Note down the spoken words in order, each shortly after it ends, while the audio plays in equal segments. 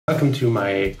Welcome to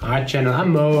my art channel. I'm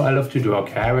Mo. I love to draw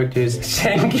characters.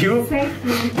 Thank you. Thank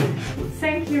you.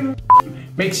 Thank you.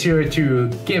 Make sure to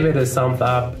give it a thumbs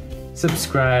up.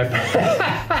 Subscribe.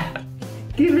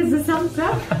 Give us a thumbs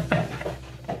up.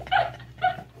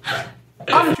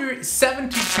 After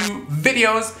 72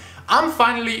 videos, I'm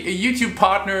finally a YouTube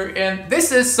partner, and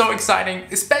this is so exciting,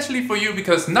 especially for you,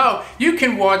 because now you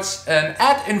can watch an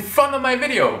ad in front of my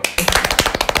video.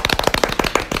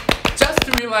 Just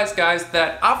to realize, guys,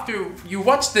 that after you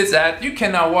watch this ad, you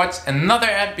can now watch another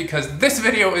ad, because this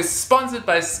video is sponsored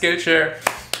by Skillshare.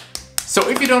 So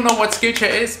if you don't know what Skillshare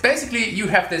is, basically you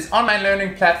have this online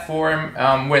learning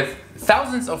platform with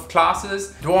thousands of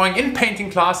classes, drawing and painting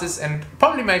classes, and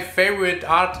probably my favorite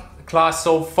art class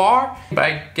so far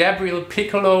by Gabriel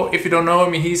Piccolo. If you don't know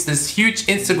him, he's this huge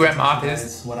Instagram artist.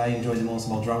 That's what I enjoy the most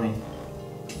about drawing.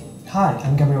 Hi,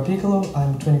 I'm Gabriel Piccolo,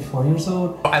 I'm 24 years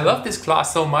old. I love this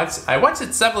class so much. I watched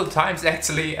it several times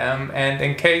actually, and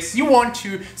in case you want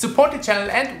to support the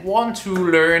channel and want to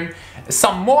learn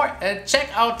some more, check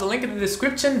out the link in the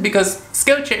description, because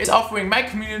Skillshare is offering my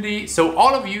community, so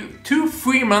all of you, 2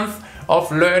 free months of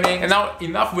learning. And now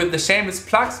enough with the shameless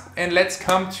plugs, and let's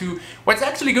come to what's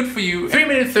actually good for you. 3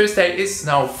 Minute Thursday is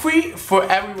now free for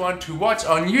everyone to watch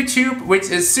on YouTube, which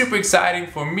is super exciting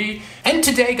for me. And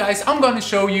today, guys, I'm gonna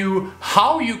show you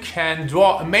how you can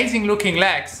draw amazing looking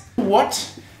legs.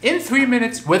 What? In 3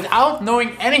 minutes without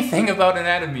knowing anything about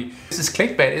anatomy. This is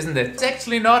clickbait, isn't it? It's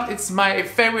actually not. It's my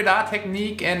favorite art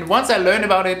technique, and once I learned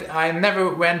about it, I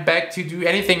never went back to do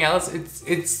anything else.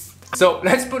 So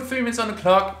let's put 3 minutes on the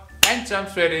clock and jump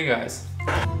straight in, guys.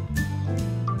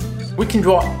 We can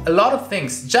draw a lot of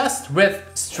things just with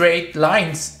straight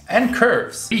lines and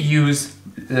curves. We use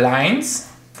lines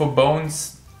for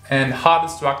bones and harder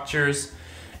structures,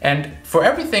 and for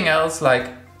everything else like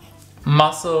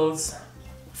muscles,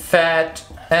 fat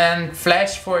and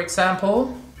flesh, for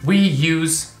example, we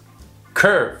use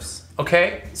curves.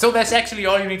 Okay, so that's actually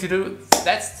all you need to do.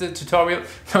 That's the tutorial.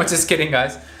 No, just kidding,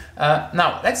 guys.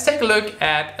 Now let's take a look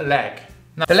at a leg.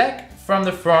 Now, the leg from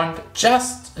the front,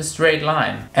 just a straight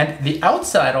line, and the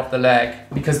outside of the leg,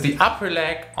 because the upper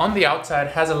leg on the outside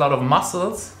has a lot of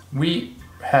muscles, we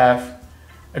have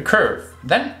a curve.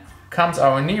 Then comes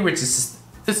our knee, which is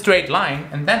the straight line,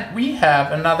 and then we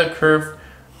have another curve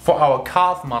for our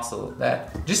calf muscle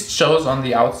that just shows on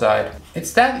the outside.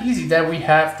 It's that easy that we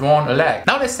have drawn a leg.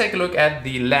 Now let's take a look at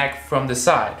the leg from the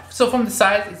side. So from the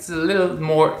side it's a little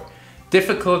more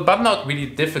difficult, but not really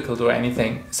difficult or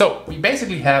anything. So we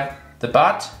basically have the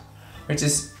butt, which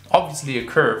is obviously a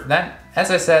curve. Then,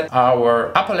 as I said,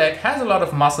 our upper leg has a lot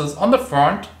of muscles on the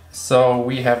front, so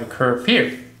we have a curve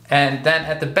here. And then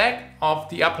at the back of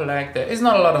the upper leg there is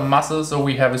not a lot of muscles, so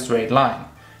we have a straight line.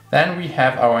 Then we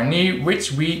have our knee,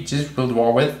 which we just will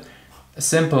draw with a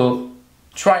simple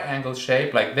triangle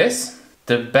shape like this.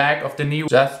 The back of the knee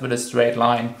just with a straight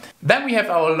line. Then we have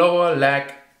our lower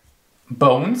leg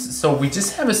bones, so we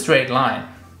just have a straight line.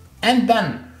 And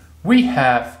then we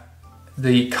have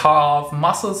the calf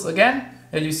muscles again,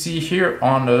 as you see here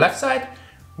on the left side,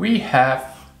 we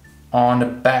have on the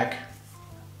back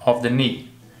of the knee.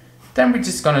 Then we're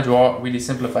just gonna draw really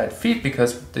simplified feet,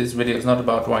 because this video is not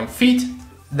about drawing feet.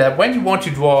 That when you want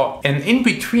to draw an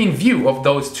in-between view of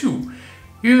those two,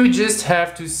 you just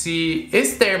have to see,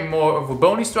 is there more of a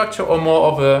bony structure or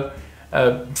more of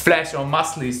a flesh or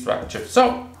muscly structure.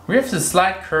 So we have the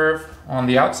slight curve on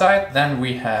the outside, then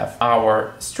we have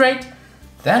our straight,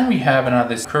 then we have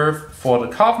another curve for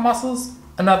the calf muscles,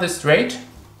 another straight.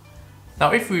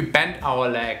 Now if we bend our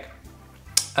leg,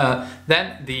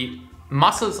 then the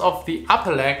muscles of the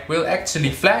upper leg will actually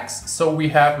flex, so we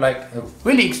have like a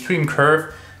really extreme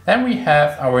curve. Then we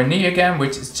have our knee again,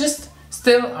 which is just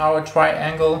still our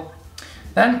triangle.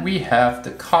 Then we have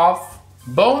the calf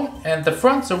bone and the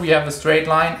front, so we have a straight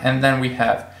line, and then we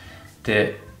have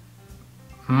the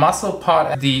muscle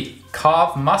part. The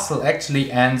calf muscle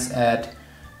actually ends at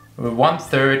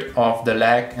 1/3 of the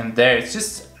leg, and there it's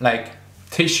just like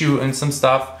tissue and some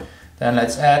stuff. Then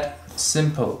let's add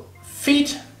simple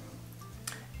feet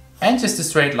and just a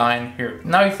straight line here.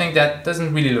 Now you think that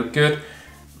doesn't really look good,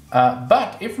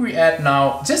 but if we add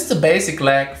now just the basic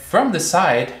leg from the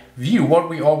side view, what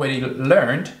we already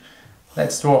learned,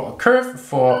 let's draw a curve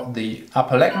for the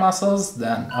upper leg muscles,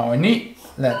 then our knee.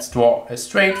 Let's draw a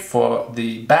straight for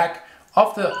the back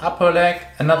of the upper leg,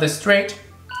 another straight,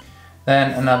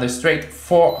 then another straight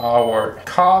for our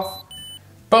calf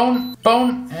bone,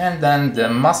 and then the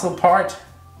muscle part,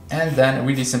 and then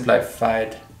really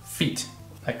simplified feet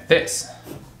like this.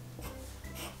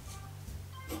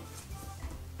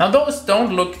 Now those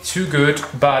don't look too good,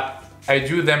 but I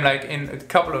do them like in a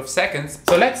couple of seconds.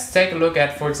 So let's take a look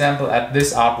at, for example, at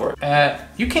this artwork.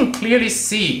 You can clearly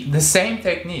see the same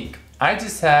technique. I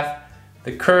just have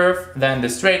the curve, then the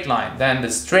straight line, then the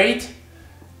straight,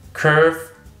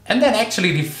 curve, and then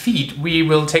actually the feet we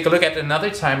will take a look at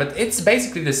another time, but it's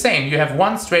basically the same. You have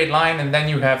one straight line and then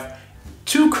you have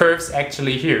two curves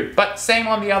actually here, but same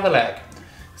on the other leg.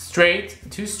 Straight,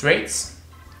 two straights,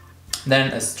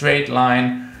 then a straight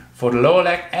line for the lower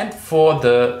leg, and for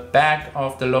the back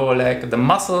of the lower leg, the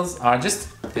muscles are just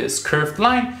this curved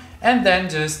line, and then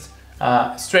just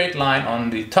a straight line on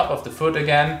the top of the foot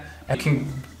again. And you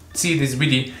can see this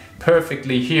really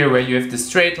perfectly here, where you have the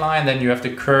straight line, then you have the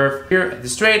curve. Here, the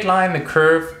straight line, the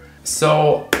curve.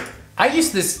 So I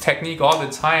use this technique all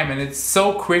the time, and it's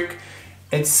so quick,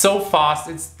 it's so fast,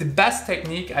 it's the best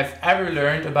technique I've ever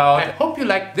learned about. I hope you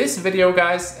liked this video,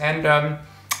 guys, and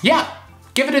yeah,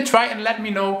 give it a try and let me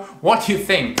know what you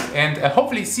think. And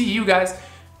hopefully see you guys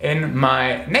in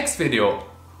my next video.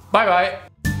 Bye bye.